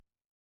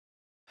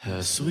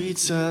Her sweet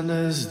scent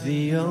is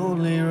the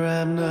only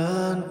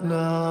remnant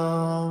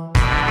now.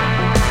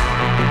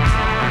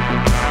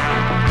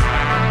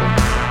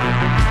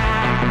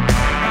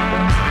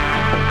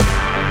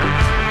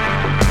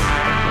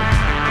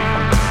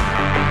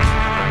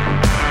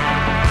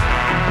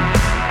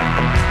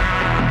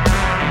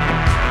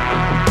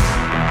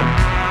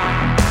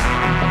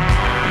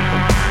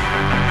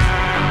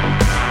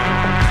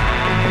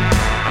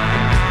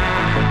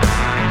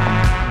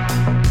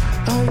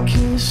 I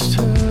kissed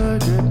her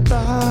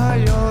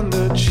goodbye on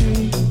the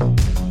cheek.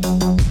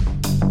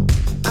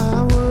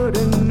 I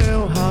wouldn't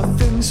know how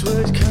things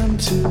would come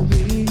to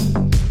be.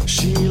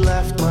 She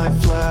left my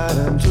flat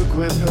and took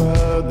with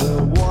her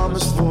the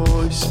warmest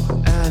voice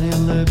any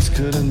lips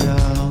could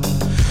know.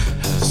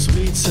 Her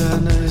sweet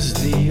scent is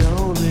the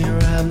only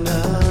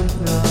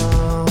remnant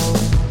now.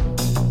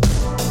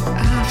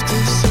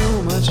 After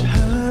so much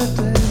hurt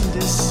and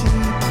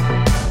deceit,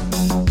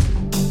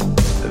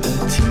 the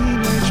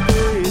teenage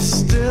boy is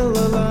still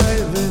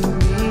alive in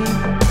me.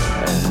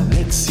 And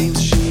it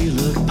seems she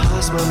looked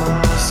past my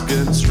mask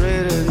and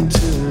straight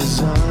into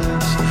his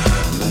eyes.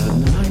 That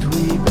night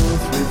we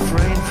both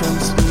refrained from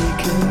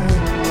speaking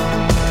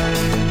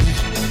lies.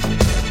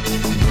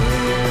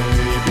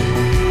 Baby,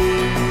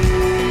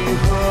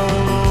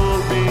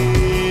 hold me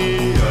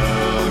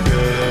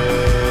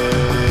again.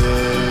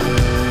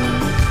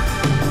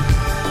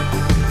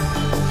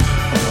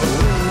 Oh,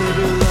 will we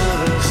be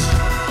lovers?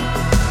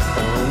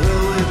 Oh,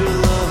 will we be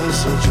lovers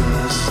or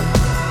just?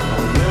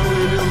 Oh, will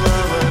we be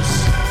lovers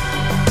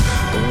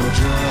or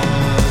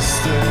just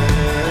stay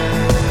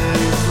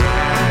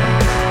friends?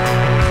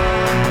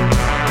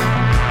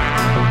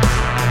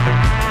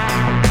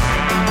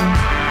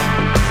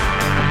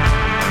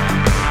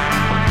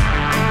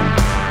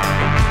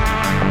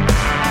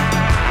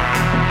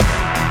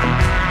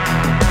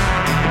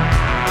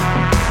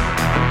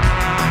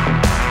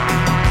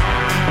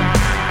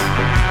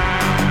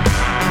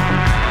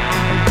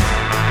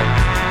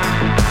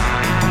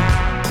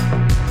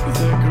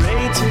 The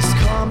greatest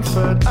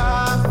comfort I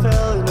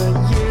felt in a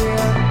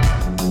year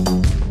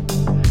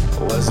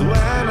was when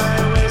I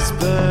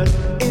whispered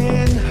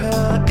in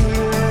her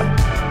ear,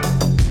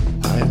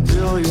 I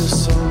adore you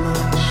so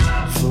much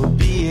for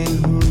being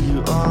who you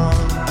are.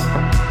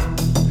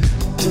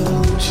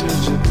 Don't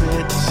change a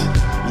bit,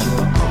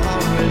 you're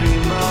already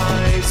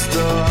my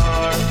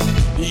star.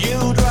 You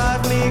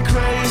drive me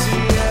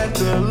crazy and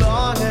the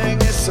longing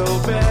is so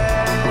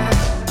bad.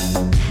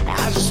 I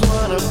just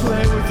wanna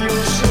play with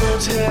your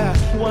short hair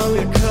while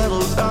we're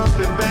cuddled up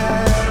in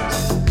bed.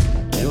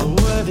 You're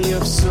worthy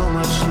of so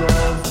much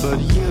love, but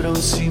you don't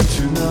seem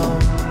to know.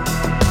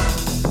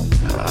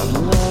 I'd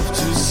love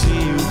to see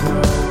you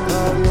grow.